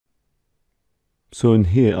So in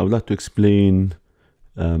here, I would like to explain,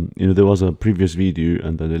 there was a previous video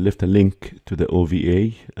and then I left a link to the OVA,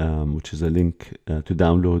 which is a link to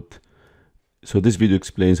download. So this video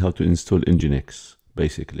explains how to install EXSi,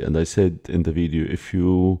 basically. And I said in the video, if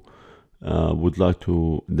you would like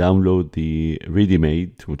to download the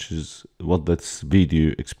ready-made, which is what this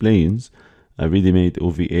video explains, a ready-made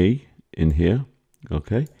OVA in here,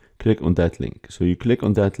 okay? Click on that link. So you click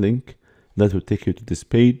on that link, that will take you to this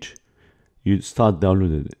page. You start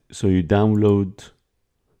downloading it. So you download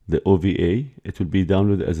the OVA, it will be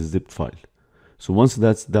downloaded as a zip file. So once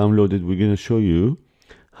that's downloaded, we're going to show you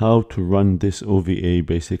how to run this OVA.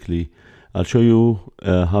 Basically, I'll show you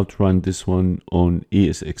how to run this one on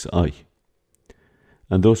ESXi.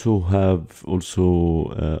 And those who have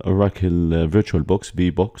also Oracle VirtualBox,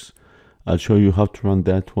 VBox, I'll show you how to run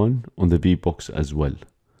that one on the VBox as well.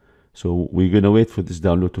 So we're going to wait for this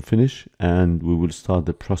download to finish and we will start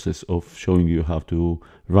the process of showing you how to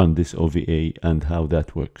run this OVA and how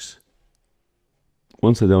that works.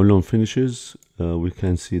 Once the download finishes, we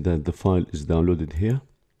can see that the file is downloaded here.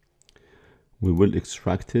 We will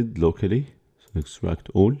extract it locally, so extract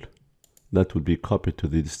all. That will be copied to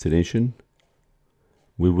the destination.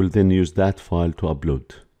 We will then use that file to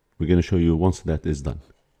upload. We're going to show you once that is done.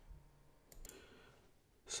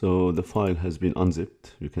 So the file has been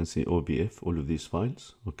unzipped. You can see OVF, all of these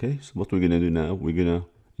files. Okay, so what we're going to do now, we're going to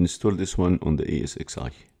install this one on the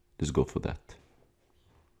ESXi. Let's go for that.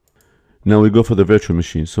 Now we go for the virtual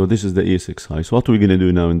machine. So this is the ESXi. So what we're going to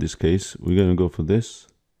do now in this case, we're going to go for this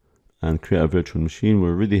and create a virtual machine. We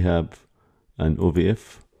already have an OVA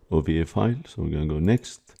file. So we're going to go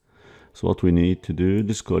next. So what we need to do,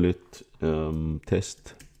 let's call it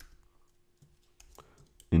test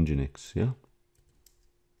EXSi, yeah.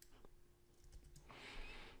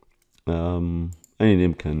 Any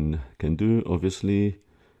name can do. Obviously,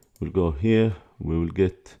 we'll go here. We will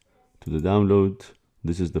get to the download.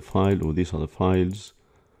 This is the file, or these are the files.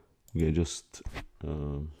 We can just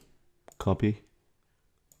copy.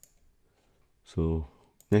 So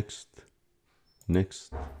next.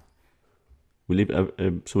 We leave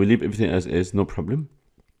we leave everything as is, no problem.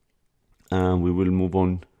 And we will move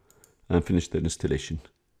on and finish the installation.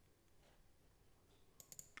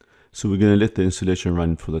 So we're going to let the installation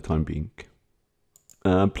run for the time being.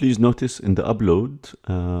 Please notice in the upload,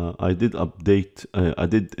 I did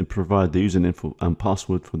provide the username and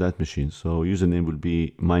password for that machine. So username will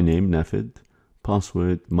be my name, Nafith,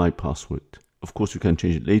 password, my password. Of course, you can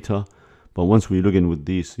change it later, but once we log in with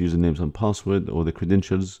these usernames and password or the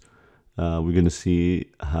credentials, we're going to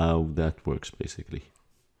see how that works basically.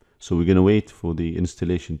 So we're going to wait for the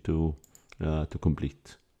installation to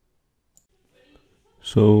complete.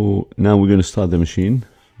 So now we're going to start the machine.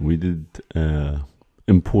 We did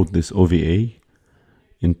import this OVA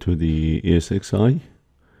into the ESXi,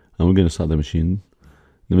 and we're going to start the machine.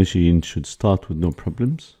 The machine should start with no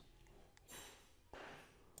problems.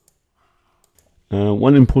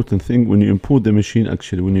 One important thing, when you import the machine,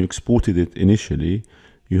 actually when you exported it initially,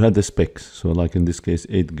 you had the specs. So like in this case,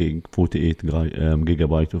 8 gig, 48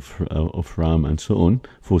 gigabyte of RAM and so on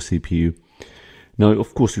for CPU. Now,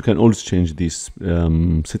 of course, you can always change these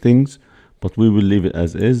settings, but we will leave it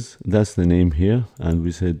as is. That's the name here. And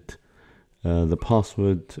we said the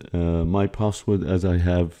password, my password, as I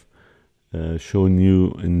have shown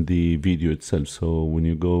you in the video itself. So when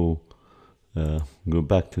you go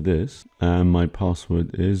back to this, and my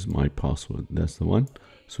password is my password. That's the one.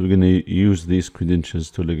 So we're going to use these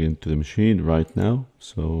credentials to log into the machine right now.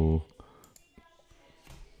 So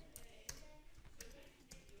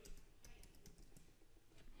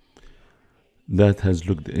that has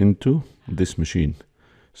looked into this machine.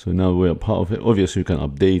 So now we're part of it. Obviously you can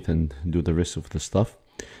update and do the rest of the stuff.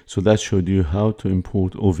 So that showed you how to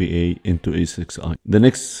import OVA into ESXi. The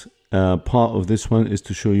next part of this one is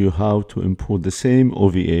to show you how to import the same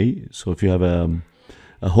OVA. So if you have a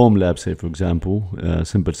home lab, say for example,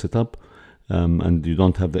 simple setup, and you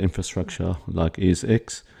don't have the infrastructure like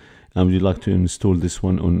ESX, and you'd like to install this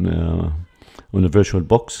one on a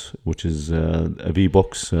VirtualBox, which is a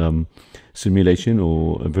VBox simulation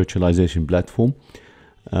or a virtualization platform.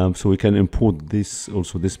 So we can import this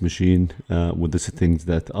machine with the settings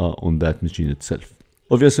that are on that machine itself.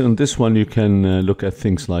 Obviously on this one you can look at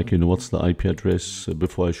things like, what's the IP address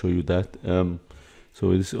before I show you that. So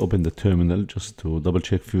let's open the terminal just to double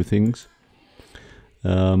check a few things.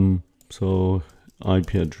 So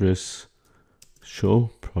IP address show,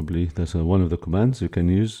 probably that's one of the commands you can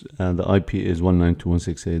use, and the IP is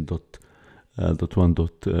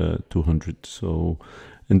 192.168.1.200. So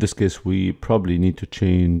in this case we probably need to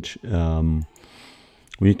change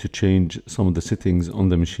we need to change some of the settings on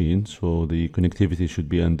the machine. So the connectivity should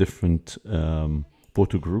be on different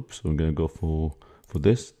port groups. So we're going to go for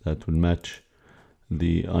this. That will match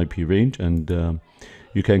the IP range, and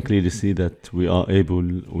you can clearly see that we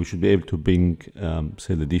should be able to ping,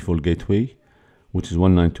 say, the default gateway, which is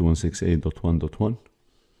 192.168.1.1,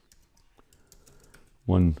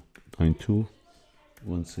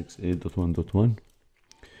 192.168.1.1,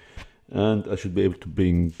 and I should be able to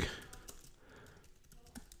ping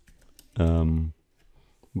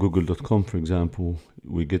google.com, for example.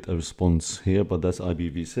 We get a response here, but that's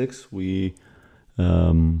IPv6. We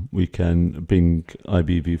can ping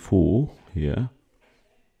IPv4 here,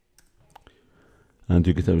 and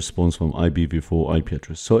you get a response from IPv4 IP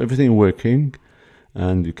address. So everything working,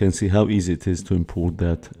 and you can see how easy it is to import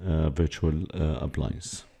that virtual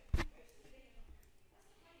appliance.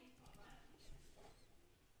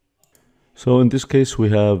 So in this case, we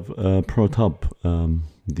have ProTab,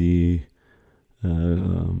 the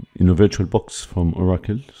VirtualBox from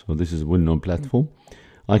Oracle. So this is a well-known platform.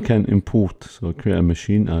 I can import, so create a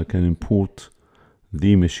machine. I can import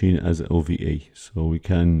the machine as an OVA. So we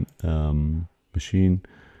can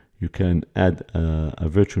you can add a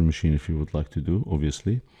virtual machine if you would like to do,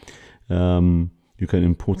 obviously. You can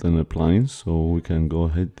import an appliance, so we can go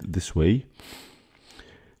ahead this way.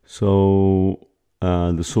 So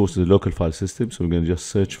the source is the local file system, so we're going to just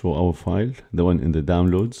search for our file, the one in the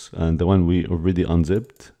downloads, and the one we already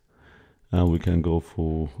unzipped. We can go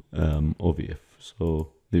for OVF.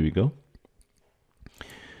 So there we go.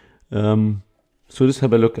 So let's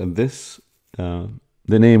have a look at this.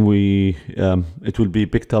 The name it will be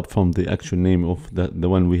picked up from the actual name of the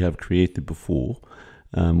one we have created before,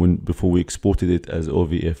 before we exported it as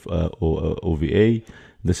OVF or OVA.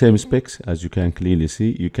 The same specs, as you can clearly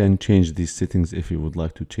see. You can change these settings if you would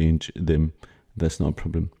like to change them. That's not a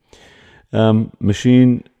problem.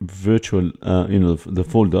 Machine virtual, the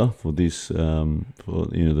folder for this,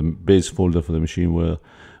 the base folder for the machine where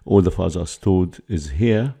all the files are stored is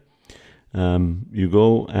here. You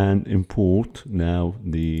go and import now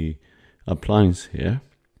the appliance here.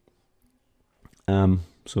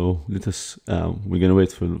 So let us, we're going to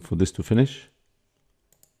wait for this to finish.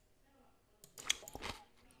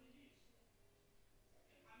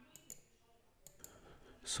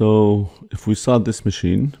 So if we start this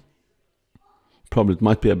machine, probably it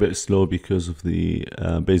might be a bit slow because of the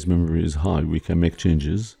base memory is high. We can make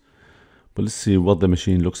changes, but let's see what the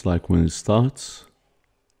machine looks like when it starts.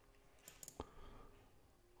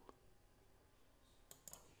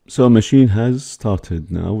 So machine has started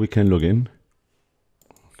now. We can log in.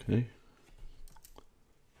 Okay.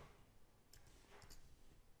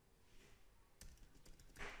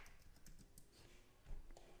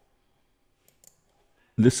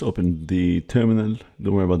 Let's open the terminal.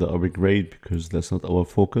 Don't worry about the upgrade because that's not our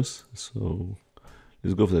focus. So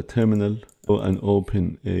let's go for the terminal. Go and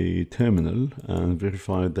open a terminal and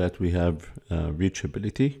verify that we have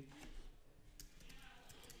reachability.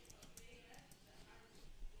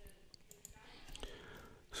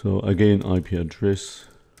 So again, IP address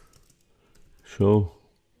show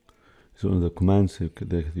is one of the commands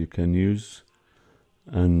that you can use.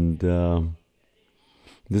 And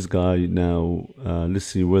this guy now, let's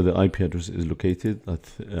see where the IP address is located.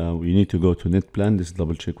 We need to go to net plan. Let's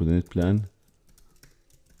double check with the net plan.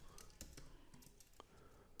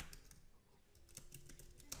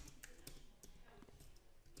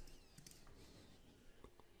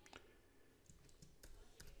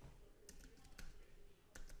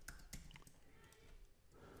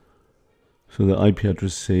 So the IP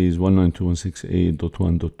address says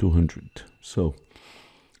 192.168.1.200. So,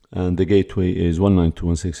 and the gateway is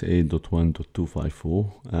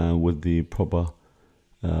 192.168.1.254 with the proper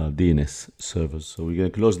DNS servers. So we're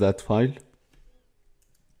going to close that file.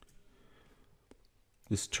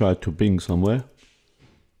 Let's try to ping somewhere.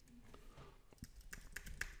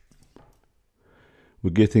 We're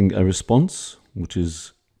getting a response, which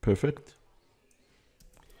is perfect.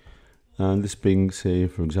 And this ping, say,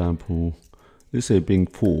 for example, let's say ping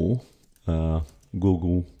for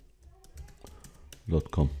google.com.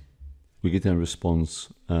 We get a response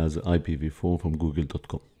as IPv4 from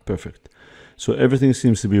google.com. Perfect. So everything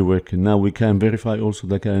seems to be working. Now we can verify also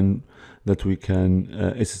that we can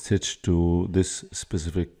SSH to this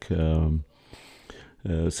specific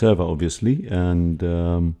server, obviously, and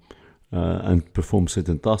perform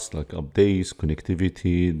certain tasks like updates,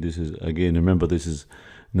 connectivity. This is, again, remember, this is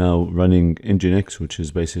now running Nginx, which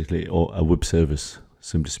is basically a web service,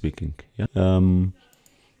 simply speaking. Yeah.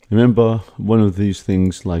 Remember, one of these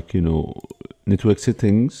things, like, network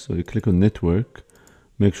settings. So you click on network,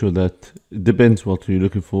 make sure that it depends what you're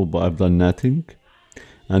looking for, but I've done NATing.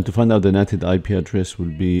 And to find out the netted IP address will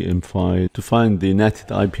be in File. To find the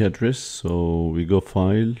netted IP address, so we go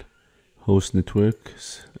File, Host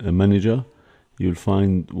Networks, Manager. You'll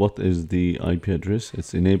find what is the IP address.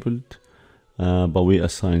 It's enabled, but we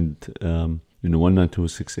assigned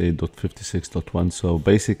 192.168.56.1. So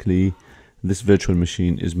basically, this virtual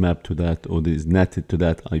machine is mapped to that, or is netted to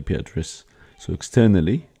that IP address. So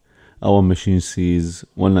externally, our machine sees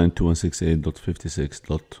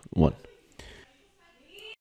 192.168.56.1.